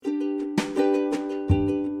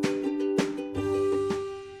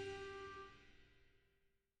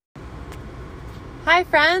Hi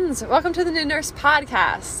friends, welcome to the New Nurse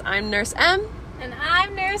Podcast. I'm Nurse M. And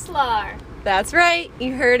I'm Nurse Laur. That's right,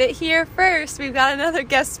 you heard it here first. We've got another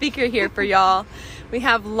guest speaker here for y'all. We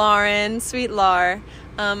have Lauren, sweet Laur,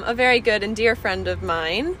 a very good and dear friend of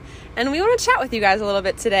mine. And we want to chat with you guys a little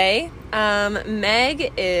bit today.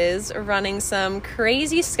 Meg is running some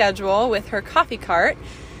crazy schedule with her coffee cart.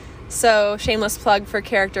 So shameless plug for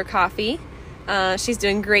Character Coffee. She's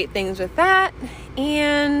doing great things with that.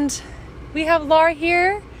 And we have Laura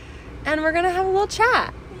here, and we're going to have a little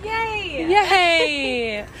chat. Yay!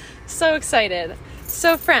 Yay! So excited.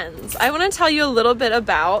 So friends, I want to tell you a little bit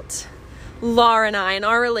about Laura and I and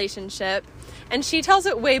our relationship. And she tells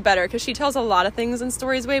it way better because she tells a lot of things and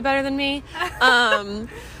stories way better than me.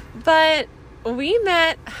 But we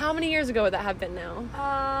met, how many years ago would that have been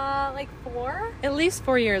now? Like 4? At least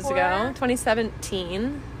 4 years ago,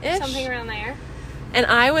 2017-ish. Something around there. And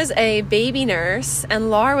I was a baby nurse, and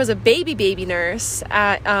Laura was a baby nurse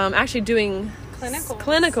at actually doing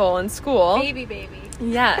clinical in school. Baby.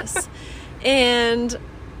 Yes. And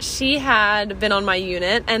she had been on my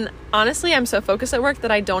unit, and honestly, I'm so focused at work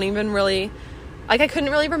that I don't even really, I couldn't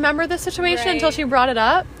really remember the situation until she brought it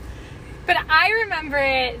up. But I remember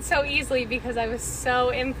it so easily because I was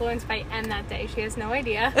so influenced by M that day. She has no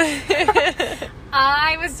idea.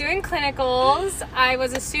 I was doing clinicals. I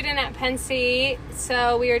was a student at Penn State,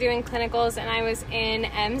 so we were doing clinicals, and I was in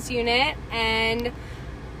M's unit, and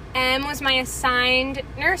M was my assigned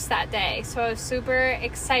nurse that day. So I was super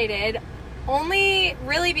excited, only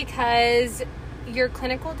really because your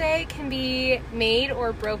clinical day can be made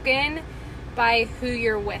or broken by who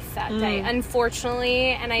you're with that day, unfortunately.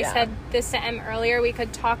 And I said this to Em earlier, we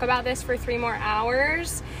could talk about this for 3 more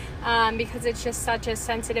hours because it's just such a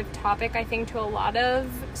sensitive topic, I think, to a lot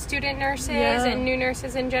of student nurses and new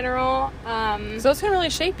nurses in general. So those can really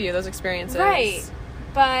shape you, those experiences. Right.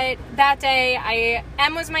 But that day,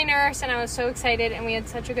 Em was my nurse, and I was so excited, and we had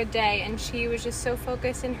such a good day, and she was just so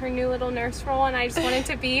focused in her new little nurse role, and I just wanted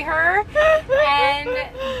to be her. And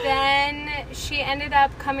then she ended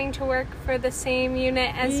up coming to work for the same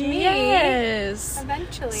unit as me. Yes.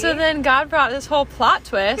 Eventually. So then God brought this whole plot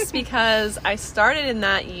twist because I started in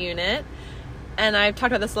that unit, and I've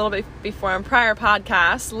talked about this a little bit before on prior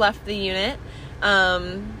podcasts, left the unit,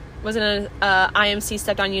 was in an IMC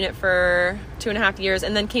step-down unit for 2.5 years,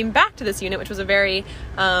 and then came back to this unit, which was a very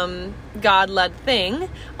God-led thing,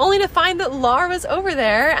 only to find that Laura was over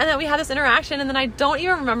there, and that we had this interaction, and then I don't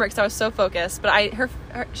even remember because I was so focused, but her,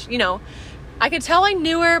 you know, I could tell I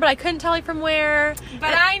knew her, but I couldn't tell from where.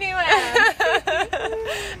 But I knew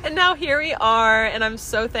it. And now here we are, and I'm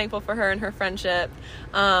so thankful for her and her friendship.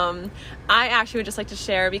 I actually would just like to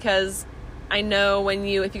share, because I know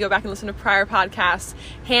if you go back and listen to prior podcasts,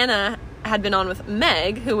 Hannah had been on with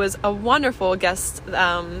Meg, who was a wonderful guest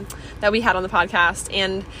that we had on the podcast,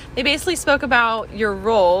 and they basically spoke about your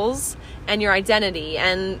roles and your identity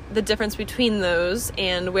and the difference between those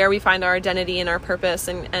and where we find our identity and our purpose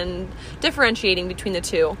and differentiating between the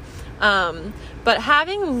two. But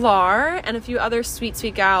having Laur and a few other sweet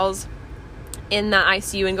gals in that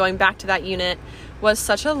ICU and going back to that unit was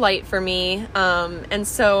such a light for me. And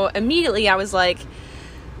so immediately I was like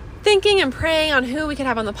thinking and praying on who we could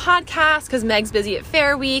have on the podcast, because Meg's busy at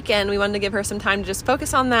Fair Week and we wanted to give her some time to just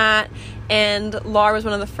focus on that. And Laura was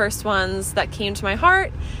one of the first ones that came to my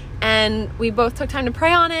heart, and we both took time to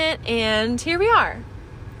pray on it, and here we are.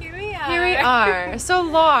 Here we are. So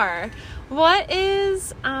Laura, what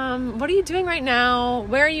are you doing right now?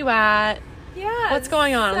 Where are you at? Yeah. What's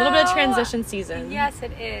going on? A little bit of transition season. Yes,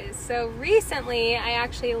 it is. So recently, I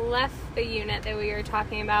actually left the unit that we were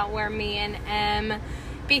talking about, where me and Em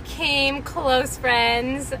became close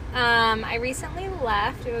friends. I recently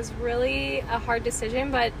left. It was really a hard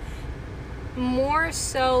decision, but more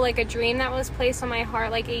so like a dream that was placed on my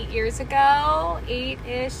heart like 8 years ago,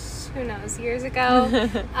 8-ish, who knows, years ago,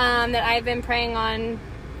 that I've been praying on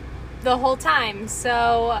the whole time.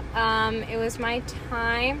 So it was my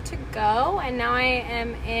time to go, and now I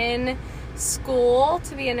am in school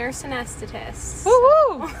to be a nurse anesthetist.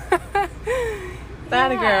 Woo-woo!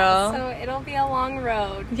 That a girl. So it'll be a long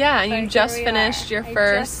road. Yeah, and you just finished your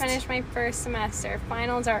first. I just finished my first semester.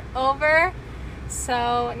 Finals are over,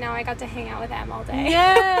 so now I got to hang out with Em all day.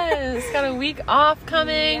 Yes, got a week off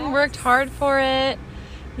coming. Yes. Worked hard for it.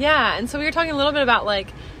 Yeah, and so we were talking a little bit about like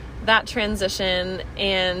that transition,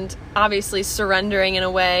 and obviously surrendering in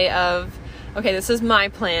a way of, okay, this is my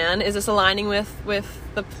plan. Is this aligning with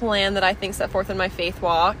the plan that I think set forth in my faith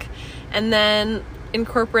walk? And then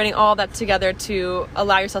incorporating all that together to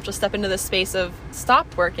allow yourself to step into the space of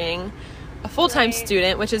stop working a full-time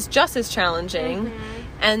student, which is just as challenging,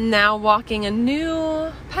 and now walking a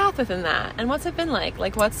new path within that. And what's it been like?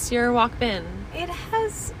 Like, what's your walk been? It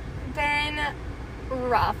has been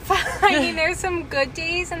rough. I mean, there's some good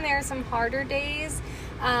days and there's some harder days.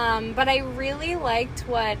 But I really liked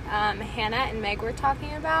what Hannah and Meg were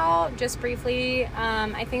talking about. Just briefly,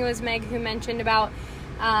 I think it was Meg who mentioned about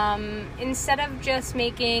instead of just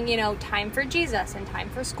making, time for Jesus and time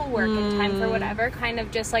for schoolwork and time for whatever, kind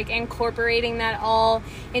of just like incorporating that all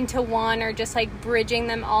into one, or just like bridging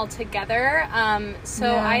them all together.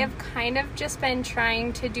 I have kind of just been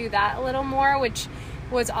trying to do that a little more, which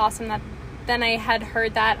was awesome. Then I had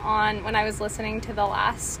heard that when I was listening to the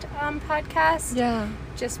last podcast. Yeah.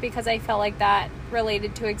 Just because I felt like that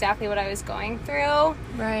related to exactly what I was going through.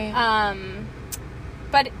 Right.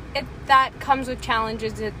 But that comes with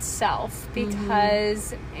challenges itself,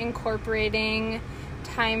 because incorporating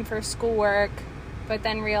time for schoolwork, but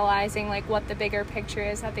then realizing like what the bigger picture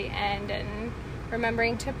is at the end, and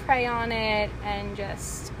remembering to pray on it and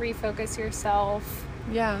just refocus yourself.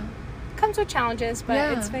 Yeah. Comes with challenges,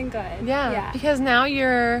 but it's been good. Yeah. Because now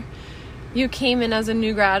you came in as a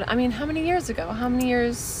new grad. I mean, how many years ago? How many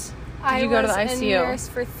years did you go to the ICU? I was a nurse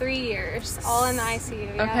for 3 years, all in the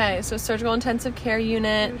ICU. Yeah. Okay, so surgical intensive care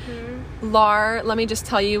unit. Laur, let me just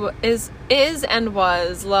tell you, is and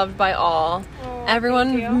was loved by all. Oh,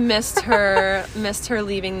 everyone missed her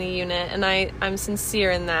leaving the unit, and I'm sincere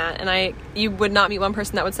in that, and you would not meet one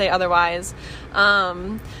person that would say otherwise.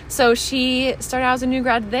 So she started out as a new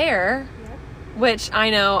grad there, which I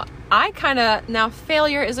know I kind of, now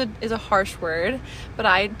failure is a harsh word, but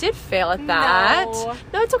I did fail at that.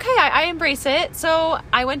 No, it's okay. I embrace it. So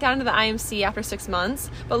I went down to the IMC after 6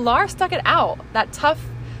 months, but Laur stuck it out. That tough.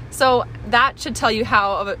 So that should tell you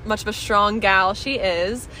how much of a strong gal she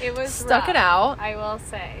is. It was stuck rough, it out. I will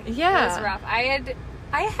say. Yeah. It was rough.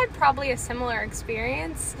 I had probably a similar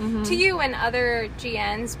experience to you and other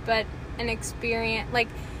GNs, but an experience, like,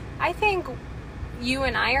 I think you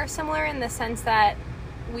and I are similar in the sense that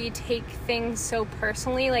we take things so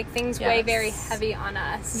personally, like things weigh very heavy on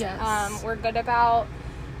us. Yes. We're good about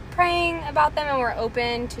praying about them and we're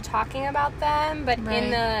open to talking about them, but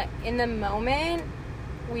in the moment,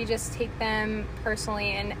 we just take them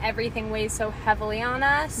personally, and everything weighs so heavily on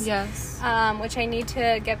us. Yes. Which I need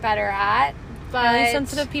to get better at. But highly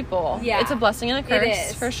sensitive people. Yeah. It's a blessing and a curse. It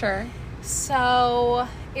is. For sure. So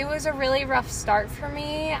it was a really rough start for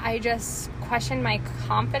me. I just questioned my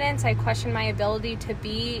confidence. I questioned my ability to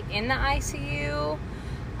be in the ICU.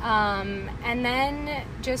 And then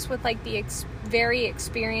just with like the very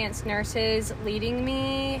experienced nurses leading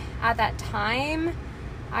me at that time,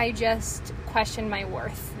 I just questioned my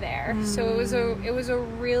worth there. So it was a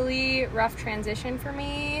really rough transition for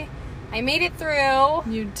me. I made it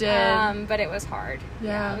through. You did. But it was hard.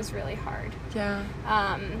 Yeah. It was really hard. Yeah.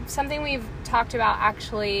 Something we've talked about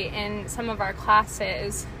actually in some of our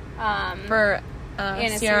classes. For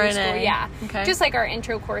CRNA. School, yeah. Okay. Just like our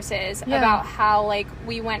intro courses about how like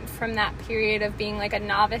we went from that period of being like a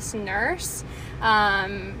novice nurse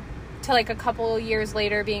to like a couple years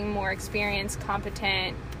later being more experienced,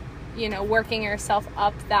 competent, working yourself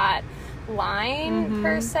up that line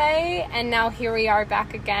per se, and now here we are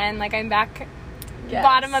back again. Like I'm back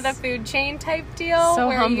bottom of the food chain type deal, so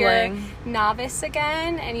where humbling. You're novice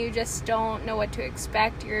again and you just don't know what to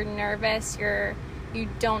expect. You're nervous, you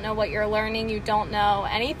don't know what you're learning, you don't know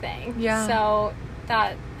anything. Yeah. So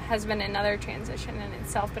that has been another transition in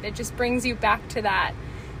itself, but it just brings you back to that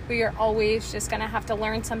where you're always just going to have to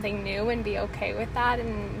learn something new and be okay with that,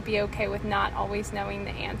 and be okay with not always knowing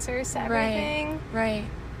the answers to everything. Right.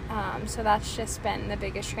 So that's just been the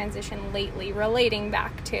biggest transition lately, relating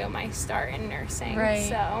back to my start in nursing. Right.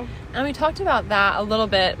 So, and we talked about that a little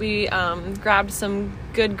bit. We grabbed some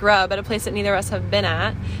good grub at a place that neither of us have been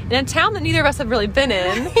at, in a town that neither of us have really been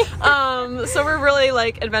in. So we're really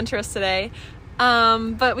like adventurous today.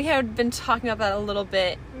 But we had been talking about that a little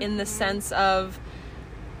bit in the sense of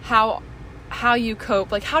how you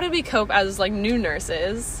cope. Like, how did we cope as like new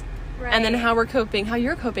nurses? Right. And then how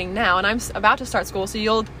you're coping now. And I'm about to start school, so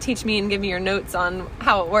you'll teach me and give me your notes on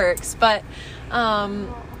how it works. But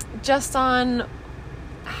just on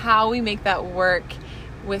how we make that work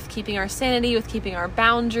with keeping our sanity, with keeping our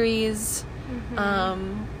boundaries,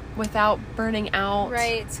 without burning out.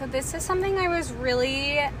 Right. So this is something I was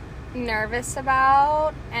really nervous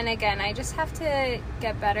about. And again, I just have to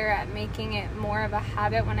get better at making it more of a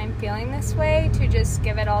habit when I'm feeling this way, to just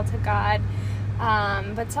give it all to God.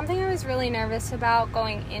 But something I was really nervous about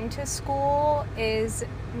going into school is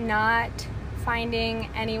not finding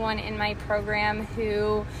anyone in my program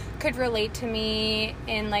who could relate to me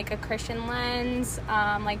in like a Christian lens,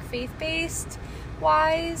 like faith-based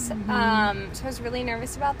wise. So I was really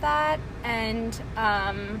nervous about that. And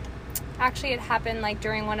actually it happened like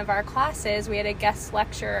during one of our classes. We had a guest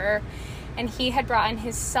lecturer, and he had brought in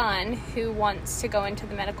his son who wants to go into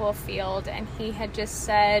the medical field, and he had just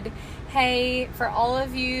said, hey, for all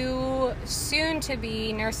of you soon to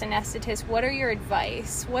be nurse anesthetists, what are your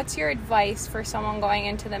advice? What's your advice for someone going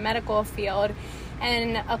into the medical field?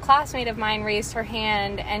 And a classmate of mine raised her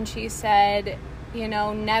hand, and she said, you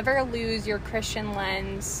know, never lose your Christian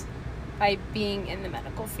lens by being in the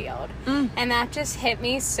medical field. And that just hit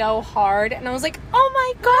me so hard, and I was like, oh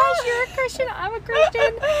my gosh, you're a Christian, I'm a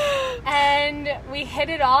Christian. And we hit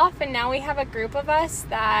it off, and now we have a group of us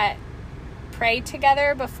that pray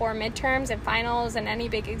together before midterms and finals and any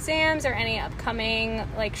big exams or any upcoming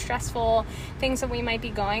like stressful things that we might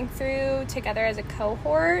be going through together as a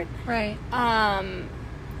cohort. Right.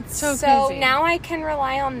 So crazy. Now I can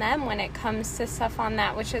rely on them when it comes to stuff on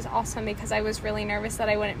that, which is awesome, because I was really nervous that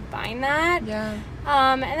I wouldn't find that. Yeah.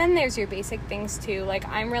 And then there's your basic things too. Like,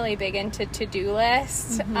 I'm really big into to-do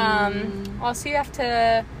lists. Also, you have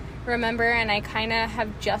to remember, and I kind of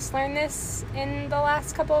have just learned this in the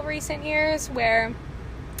last couple of recent years, where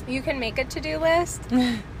you can make a to-do list,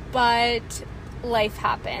 but life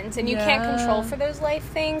happens, and you can't control for those life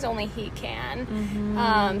things, only he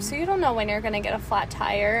can. So you don't know when you're going to get a flat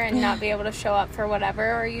tire and not be able to show up for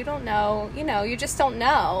whatever, or you don't know, you just don't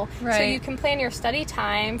know. Right. So you can plan your study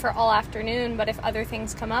time for all afternoon, but if other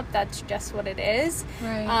things come up, that's just what it is.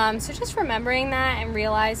 Right. So just remembering that and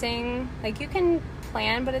realizing, like, you can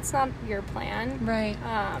plan, but it's not your plan. Right.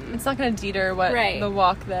 It's not going to deter what the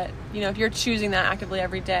walk that, if you're choosing that actively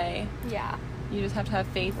every day. Yeah. You just have to have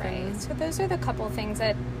faith. Right. So those are the couple things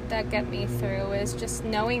that get me through, is just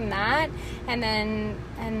knowing that, and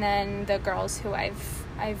then the girls who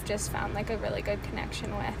I've just found like a really good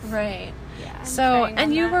connection with. Right. Yeah. So,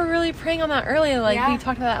 and you were really praying on that earlier. Like, we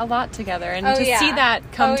talked about that a lot together, and to see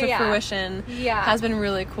that come to fruition has been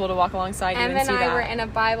really cool to walk alongside you and see that. And then I were in a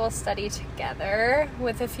Bible study together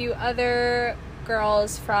with a few other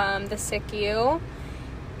girls from the SICU.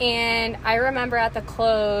 And I remember at the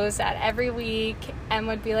close at every week, Em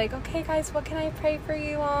would be like, okay, guys, what can I pray for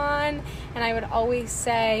you on? And I would always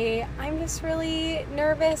say, I'm just really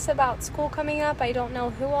nervous about school coming up. I don't know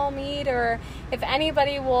who I'll meet, or if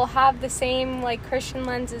anybody will have the same, like, Christian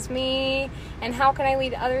lens as me, and how can I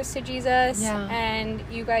lead others to Jesus? Yeah. And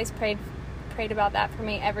you guys prayed about that for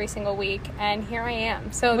me every single week, and here I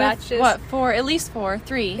am. So that's just... What, at least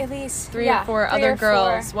three? At least, three or four other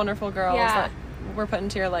girls, wonderful girls that were put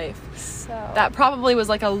into your life. So that probably was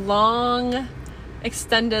like a long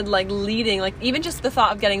extended like leading, like even just the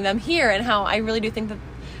thought of getting them here, and how I really do think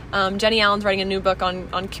that Jenny Allen's writing a new book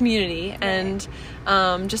on community, and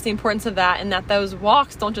just the importance of that, and that those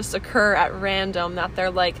walks don't just occur at random, that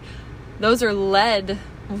they're like, those are led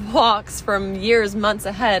walks from years, months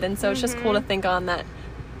ahead. And so it's just cool to think on that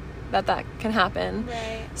can happen.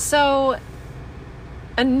 Right. So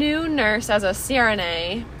a new nurse as a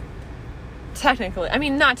CRNA, technically, I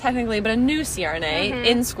mean, not technically, but a new CRNA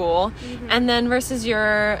in school, and then versus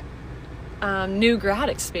your new grad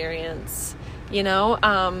experience,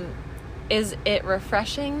 is it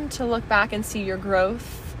refreshing to look back and see your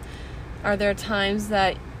growth? Are there times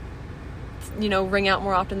that, ring out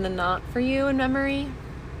more often than not for you in memory?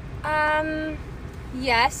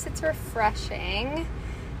 Yes, it's refreshing.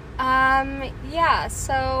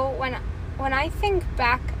 So when I think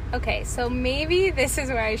back, okay, so maybe this is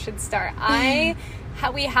where I should start.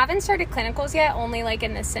 We haven't started clinicals yet, only like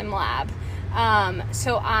in the sim lab.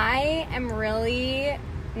 So I am really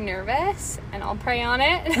nervous, and I'll pray on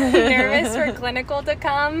it, nervous for clinical to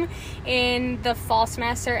come in the fall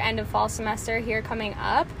semester, end of fall semester here coming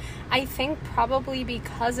up. I think probably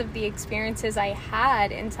because of the experiences I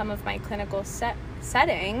had in some of my clinical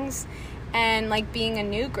settings, and like being a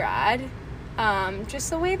new grad, just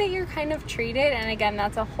the way that you're kind of treated. And again,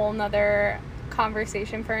 that's a whole nother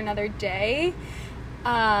conversation for another day.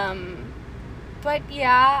 But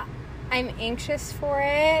yeah, I'm anxious for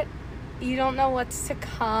it. You don't know what's to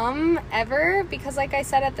come ever, because like I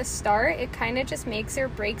said at the start, it kind of just makes or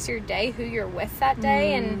breaks your day, who you're with that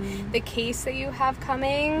day, and the case that you have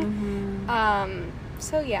coming.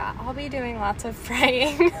 So yeah, I'll be doing lots of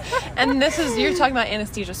praying. And you're talking about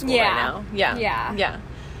anesthesia school right now. Yeah.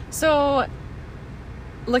 So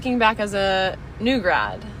looking back as a new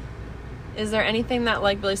grad, is there anything that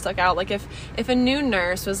like really stuck out? Like if a new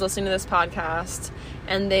nurse was listening to this podcast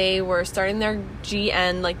and they were starting their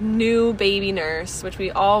GN, like new baby nurse, which we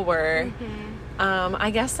all were,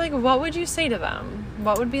 I guess, like, what would you say to them?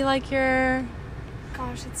 What would be, like, your...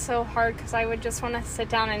 Gosh, it's so hard because I would just want to sit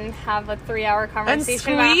down and have a 3-hour And conversation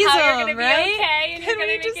squeeze about how you're them, going to be right? okay and Can you're going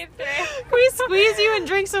we to make it through. Can we squeeze you and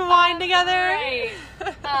drink some wine together? Right.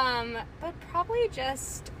 But probably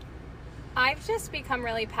just... I've just become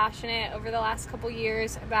really passionate over the last couple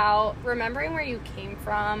years about remembering where you came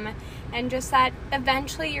from, and just that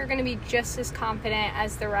eventually you're going to be just as confident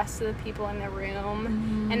as the rest of the people in the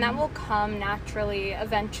room, and that will come naturally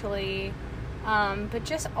eventually, but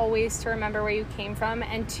just always to remember where you came from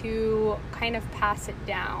and to kind of pass it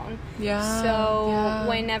down. So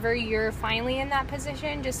whenever you're finally in that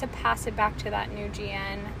position, just to pass it back to that new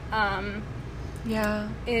GN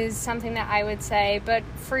is something that I would say. But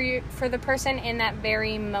for the person in that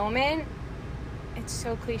very moment, it's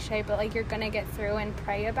so cliche, but like, you're gonna get through and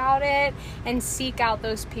pray about it and seek out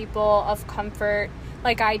those people of comfort,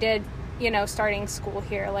 like I did, starting school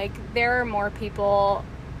here. Like, there are more people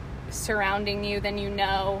surrounding you than you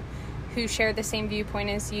know who share the same viewpoint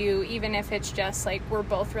as you, even if it's just like, we're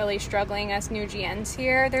both really struggling as new GNs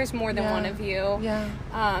here. There's more than one of you.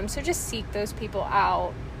 So just seek those people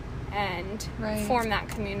out and form that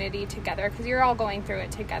community together, because you're all going through it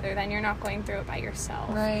together. Then you're not going through it by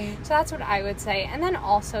yourself. So that's what I would say. And then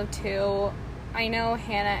also too, I know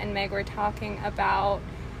Hannah and Meg were talking about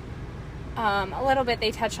a little bit, they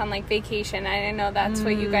touched on like vacation. I know that's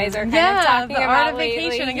what you guys are kind of talking about. The art of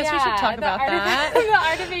vacation. I guess we should talk about that. The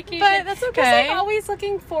art of vacation. But that's okay. Just like always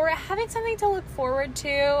looking forward, having something to look forward to.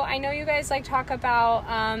 I know you guys like talk about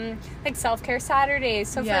like self-care Saturdays.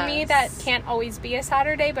 So for me, that can't always be a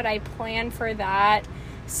Saturday, but I plan for that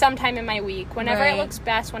sometime in my week, whenever it looks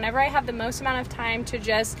best, whenever I have the most amount of time to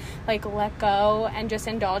just like let go and just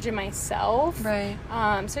indulge in myself.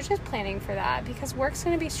 So just planning for that, because work's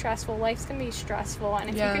going to be stressful, life's going to be stressful, and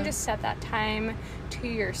if you can just set that time to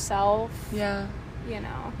yourself,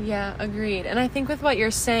 agreed. And I think with what you're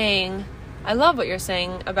saying, I love what you're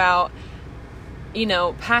saying about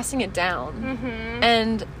passing it down.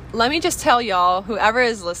 And let me just tell y'all, whoever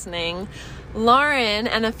is listening, Lauren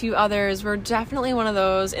and a few others were definitely one of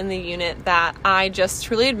those in the unit that I just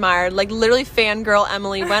truly admired. Like, literally fangirl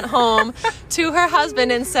Emily went home to her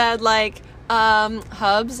husband and said, like,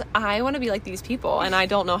 Hubs, I want to be like these people and I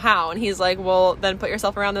don't know how. And he's like, well, then put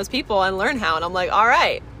yourself around those people and learn how. And I'm like, all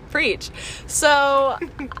right, preach. So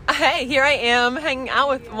hey, here I am hanging out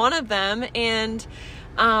with one of them, and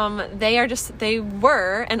they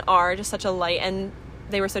were and are just such a light, and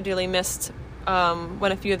they were so dearly missed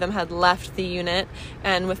when a few of them had left the unit,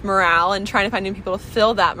 and with morale and trying to find new people to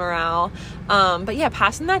fill that morale. But yeah,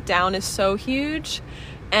 passing that down is so huge,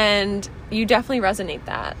 and you definitely resonate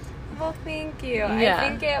that. Well, thank you. I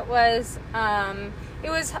think it was I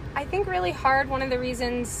think really hard. One of the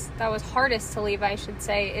reasons that was hardest to leave, I should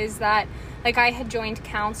say, is that like I had joined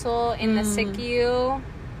council in the SICU,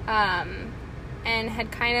 and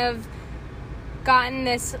had kind of gotten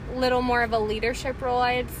this little more of a leadership role,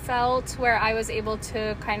 I had felt, where I was able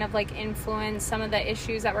to kind of like influence some of the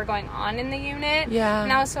issues that were going on in the unit. And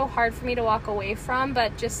that was so hard for me to walk away from,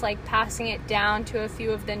 but just like passing it down to a few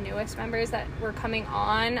of the newest members that were coming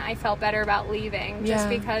on, I felt better about leaving, just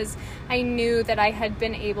because I knew that I had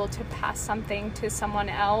been able to pass something to someone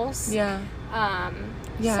else. So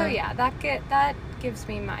that gives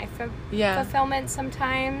me my fulfillment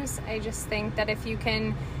sometimes. I just think that if you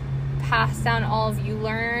can pass down all of you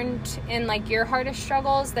learned in like your hardest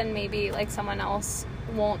struggles, then maybe like someone else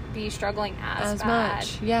won't be struggling as bad.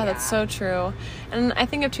 Much. That's so true. And I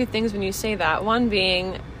think of two things when you say that. One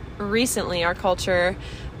being, recently our culture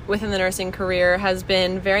within the nursing career has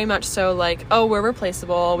been very much so like, oh, we're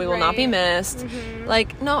replaceable, we will not be missed.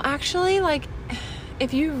 Like, no, actually, like,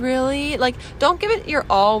 if you really, like, don't give it your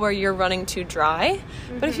all where you're running too dry,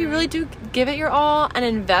 but if you really do give it your all and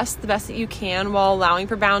invest the best that you can while allowing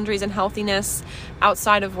for boundaries and healthiness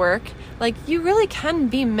outside of work, like, you really can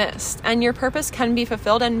be missed and your purpose can be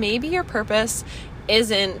fulfilled. And maybe your purpose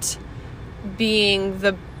isn't being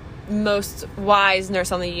the most wise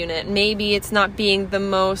nurse on the unit. Maybe it's not being the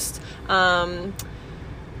most,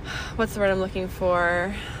 what's the word I'm looking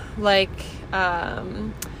for? Like,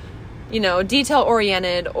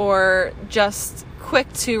 detail-oriented or just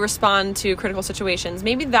quick to respond to critical situations.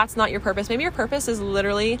 Maybe that's not your purpose. Maybe your purpose is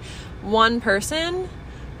literally one person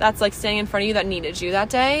that's like standing in front of you that needed you that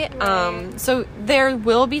day. So there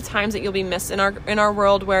will be times that you'll be missed in our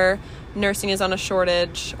world where nursing is on a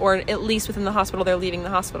shortage, or at least within the hospital, they're leaving the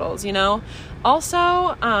hospitals,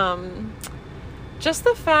 Also, just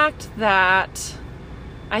the fact that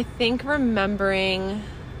I think remembering...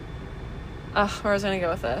 where was I going to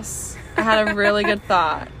go with this? I had a really good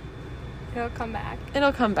thought. It'll come back.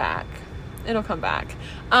 It'll come back.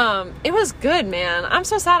 It was good, man. I'm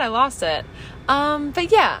so sad I lost it.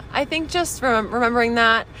 But yeah, I think just remembering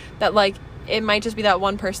that like it might just be that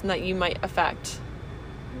one person that you might affect.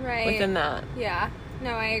 Right. Within that. Yeah.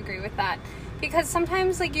 No, I agree with that. Because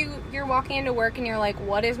sometimes, like, you're walking into work and you're like,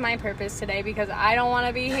 what is my purpose today? Because I don't want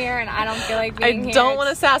to be here and I don't feel like being here. I don't want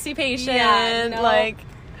a sassy patient. Yeah, no. Like...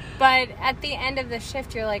 But at the end of the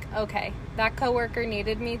shift, you're like, okay, that coworker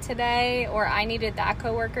needed me today, or I needed that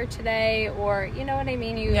coworker today, or, you know what I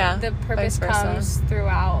mean? The purpose comes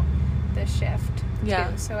throughout the shift,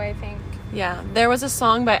 too. So I think... Yeah. There was a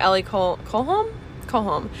song by Elli Holcomb?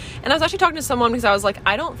 And I was actually talking to someone because I was like,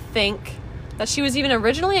 I don't think that she was even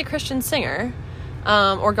originally a Christian singer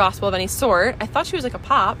or gospel of any sort. I thought she was like a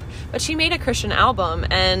pop, but she made a Christian album,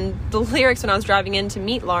 and the lyrics when I was driving in to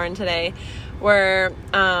meet Lauren today were,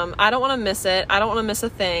 I don't want to miss it. I don't want to miss a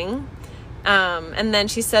thing. And then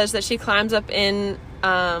she says that she climbs up into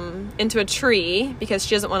a tree because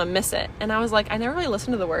she doesn't want to miss it. And I was like, I never really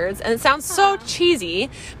listened to the words, and it sounds so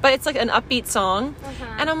cheesy, but it's like an upbeat song.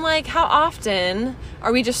 And I'm like, how often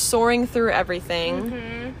are we just soaring through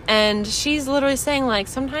everything? And she's literally saying, like,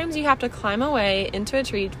 sometimes you have to climb away into a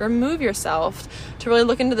tree, to remove yourself, to really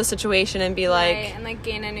look into the situation and be like... Right, and, like,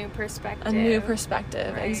 gain a new perspective.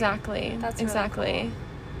 Right. Exactly. That's exactly. Really cool.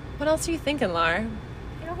 What else are you thinking, Laur?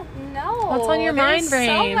 I don't know. What's on your mind, brain?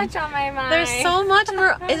 There's so much on my mind. There's so much,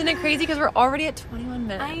 and isn't it crazy? Because we're already at 21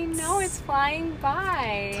 minutes. I know, it's flying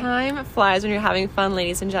by. Time flies when you're having fun,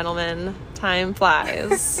 ladies and gentlemen. Time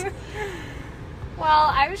flies. Well,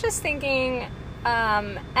 I was just thinking...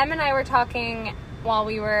 Em and I were talking while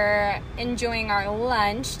we were enjoying our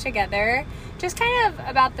lunch together, just kind of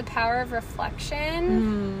about the power of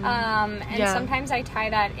reflection. And sometimes I tie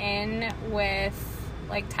that in with,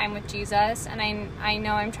 like, time with Jesus. And I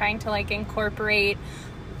know I'm trying to, like, incorporate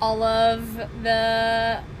all of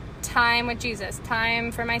the time with Jesus,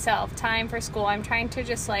 time for myself, time for school. I'm trying to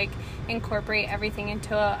just, like, incorporate everything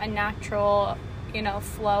into a natural,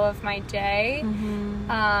 flow of my day.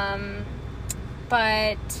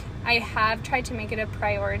 But I have tried to make it a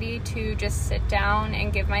priority to just sit down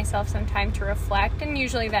and give myself some time to reflect. And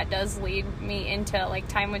usually that does lead me into, like,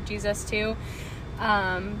 time with Jesus too.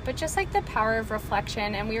 But just, like, the power of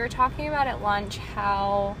reflection. And we were talking about at lunch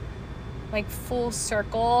how, like, full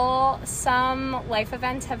circle some life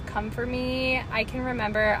events have come for me. I can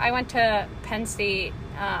remember I went to Penn State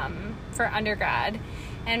for undergrad.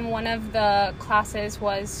 And one of the classes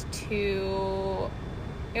was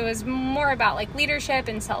it was more about, like, leadership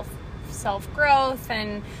and self-growth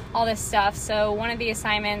and all this stuff. So one of the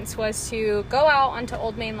assignments was to go out onto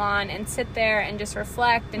Old Main Lawn and sit there and just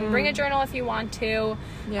reflect and bring a journal if you want to.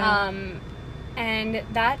 And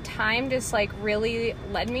that time just, like, really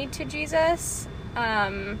led me to Jesus.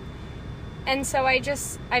 And so I've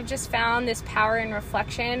just found this power in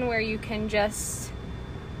reflection where you can just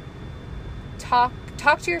talk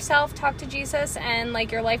to yourself, talk to Jesus, and,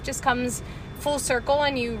 like, your life just comes full circle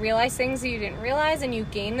and you realize things that you didn't realize and you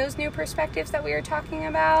gain those new perspectives that we were talking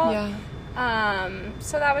about.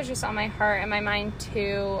 So that was just on my heart and my mind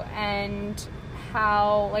too. And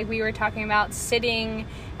how, like, we were talking about sitting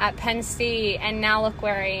at Penn State and now look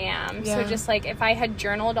where I am. So just, like, if I had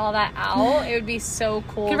journaled all that out, it would be so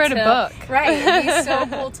cool. You could write a book. Right. It would be so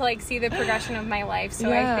cool to, like, see the progression of my life.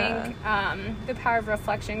 So I think the power of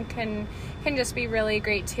reflection can just be really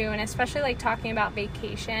great too. And especially, like, talking about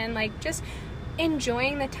vacation, like, just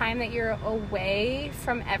enjoying the time that you're away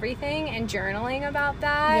from everything and journaling about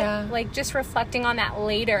that. Like, just reflecting on that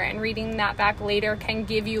later and reading that back later can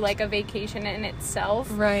give you, like, a vacation in itself.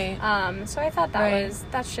 So I thought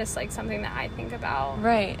that's just, like, something that I think about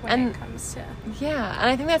when it comes to and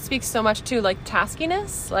I think that speaks so much to, like,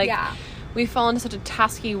 taskiness. Like, we fall into such a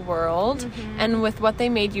tasky world, and with what they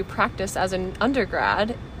made you practice as an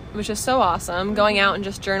undergrad, which is so awesome, going out and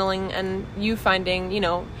just journaling and you finding,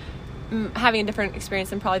 having a different experience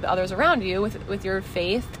than probably the others around you with your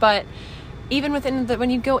faith. But even within when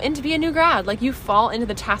you go in to be a new grad, like, you fall into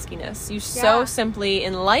the taskiness. You so simply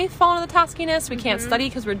in life fall into the taskiness. We can't study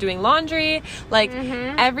because we're doing laundry. Like,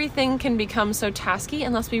 everything can become so tasky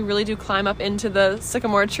unless we really do climb up into the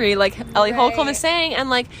sycamore tree, like Elli Holcomb is saying, and,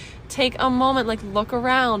 like, take a moment, like, look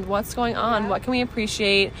around. What's going on? What can we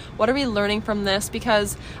appreciate? What are we learning from this?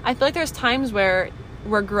 Because I feel like there's times where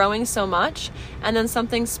we're growing so much and then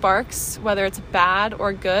something sparks, whether it's bad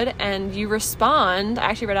or good, and you respond. I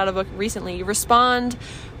actually read out a book recently. You respond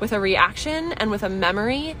with a reaction and with a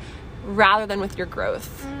memory rather than with your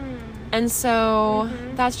growth. And so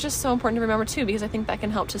that's just so important to remember too, because I think that can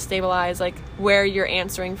help to stabilize, like, where you're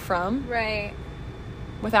answering from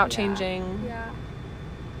without changing.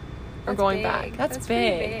 or going big. back. That's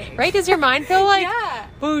pretty big. Right? Does your mind feel like Yeah.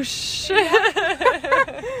 boosh?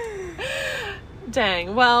 Yeah.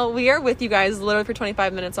 Dang. Well, we are with you guys literally for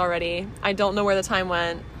 25 minutes already. I don't know where the time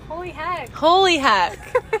went. Holy heck. Holy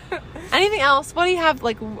heck. Anything else? What do you have,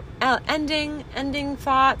 like, ending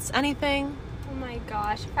thoughts? Anything? Oh my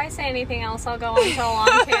gosh. If I say anything else, I'll go on to a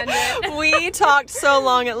long tangent. We talked so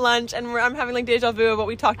long at lunch, and I'm having like deja vu of what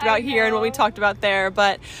we talked about here and what we talked about there.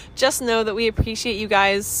 But just know that we appreciate you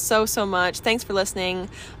guys so much. Thanks for listening.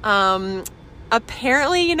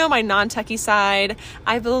 Apparently, you know, my non-techie side,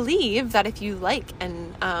 I believe that if you like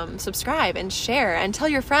and subscribe and share and tell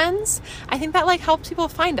your friends, I think that like helps people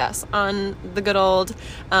find us on the good old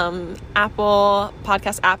Apple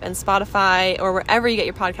podcast app and Spotify or wherever you get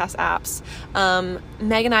your podcast apps.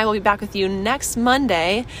 Meg and I will be back with you next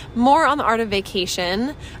Monday, more on the art of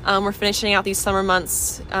vacation. We're finishing out these summer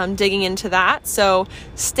months, digging into that. So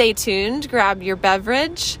stay tuned, grab your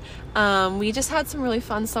beverage. We just had some really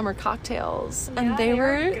fun summer cocktails, and they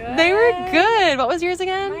were good. What was yours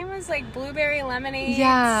again? Mine was like blueberry lemonade.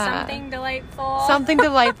 Yeah. Something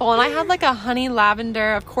delightful. And I had like a honey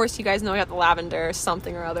lavender. Of course, you guys know I got the lavender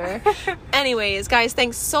something or other. Anyways, guys,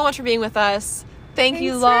 thanks so much for being with us. Thanks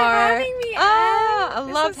you, Laur. For having me. I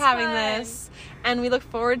This loved was having fun. this. And we look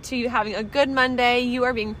forward to you having a good Monday. You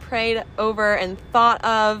are being prayed over and thought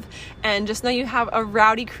of. And just know you have a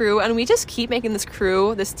rowdy crew. And we just keep making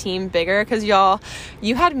this team bigger. Because y'all,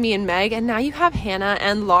 you had me and Meg. And now you have Hannah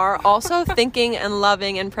and Laur also thinking and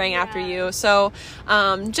loving and praying after you. So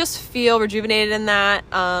just feel rejuvenated in that.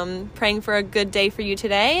 Praying for a good day for you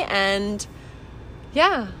today. And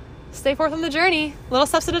yeah, stay forth on the journey. Little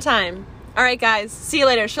steps at a time. All right, guys. See you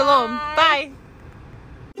later. Shalom. Bye.